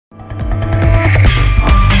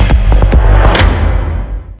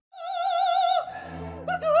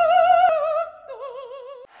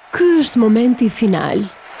është momenti final.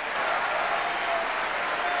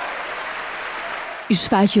 I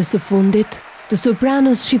shfaqjes së fundit të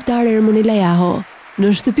sopranës shqiptare Ermonela Jaho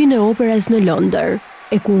në shtëpinë e operas në Londer,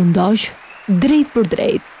 e ku u ndoq drejt për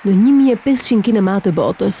drejt në 1500 kinema të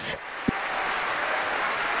botës.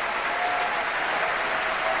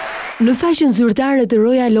 Në faqen zyrtare të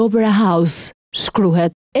Royal Opera House,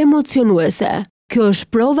 shkruhet Emocionuese. Kjo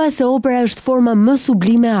është prova se opera është forma më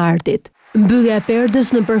sublime e artit. Mbyllja e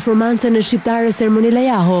perdës në performancën e shqiptares Ermonela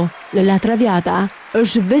Jaho në La Traviata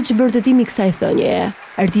është veç vërtetimi kësaj thënieje.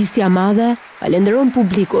 Artistja madhe falenderon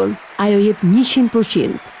publikun, ajo jep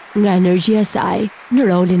 100% nga energjia saj në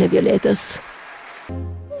rolin e Violetës.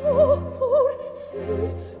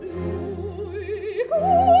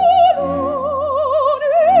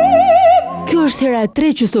 Kjo është hera e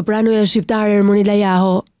tretë që sopranoja shqiptare Ermonela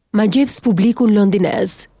Jaho ma gjeps publikun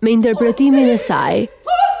londinez me interpretimin e saj.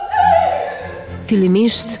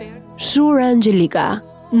 Fillimisht, Suor Angelica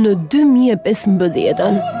në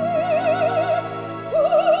 2015-ën.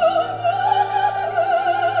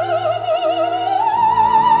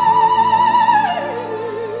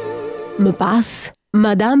 Më pas,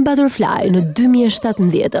 Madamë Butterfly në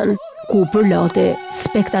 2017-ën, ku përloti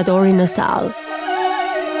spektatorin në sallë.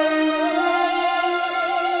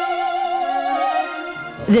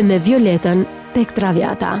 Dhe me Violetën tek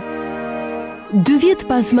Traviata. 2 vjet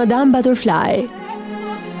pas Madamë Butterfly,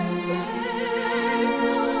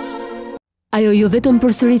 ajo jo vetëm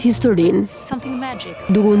përsërit historinë,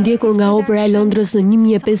 duke u ndjekur nga opera e Londrës në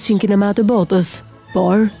 1500 kinema të botës,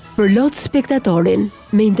 por përlot spektatorin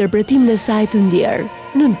me interpretimin e saj të ndjerë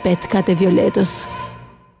nën petkat e Violetës.